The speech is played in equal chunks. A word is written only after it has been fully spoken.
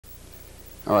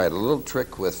All right, a little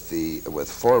trick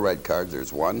with four red cards.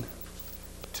 There's 1,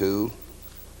 2,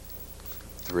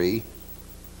 3,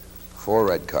 4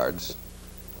 red cards,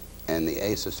 and the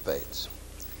ace of spades.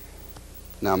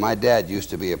 Now, my dad used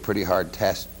to be a pretty hard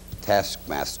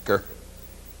taskmaster,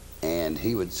 and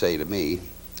he would say to me,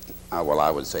 well, I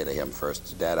would say to him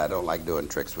first, Dad, I don't like doing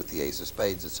tricks with the ace of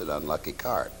spades. It's an unlucky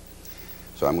card.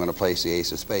 So I'm going to place the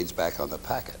ace of spades back on the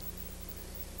packet.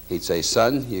 He'd say,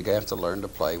 son, you have to learn to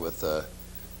play with a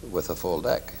full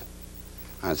deck.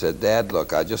 I said, Dad,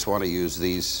 look, I just want to use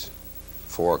these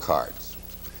 4 cards.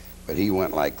 But he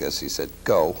went like this. He said,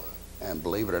 go. And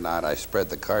believe it or not, I spread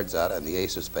the cards out, and the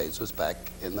ace of spades was back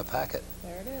in the packet.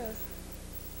 There it is.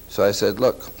 So I said,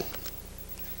 look,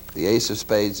 the ace of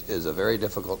spades is a very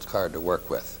difficult card to work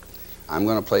with. I'm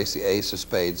going to place the ace of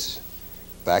spades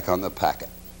back on the packet,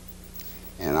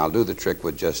 and I'll do the trick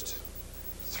with just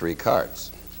 3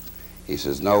 cards. He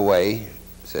says, no way. He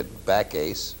said, back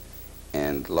ace,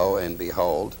 and lo and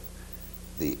behold,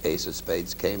 the ace of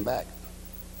spades came back.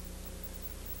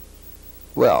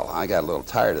 Well, I got a little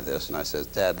tired of this, and I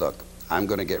said, Dad, look, I'm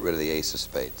going to get rid of the ace of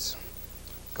spades.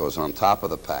 Goes on top of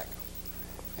the pack,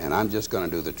 and I'm just going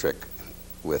to do the trick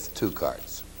with 2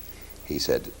 cards. He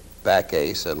said, back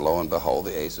ace, and lo and behold,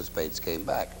 the ace of spades came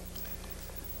back.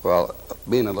 Well,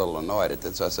 being a little annoyed at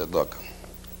this, I said, look,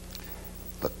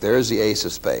 there's the ace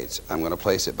of spades. I'm going to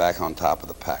place it back on top of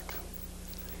the pack.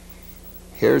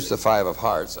 Here's the 5 of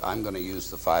hearts. I'm going to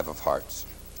use the 5 of hearts.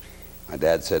 My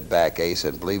dad said back ace,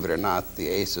 and believe it or not, the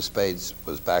ace of spades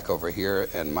was back over here,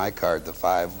 and my card, the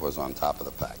 5, was on top of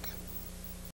the pack.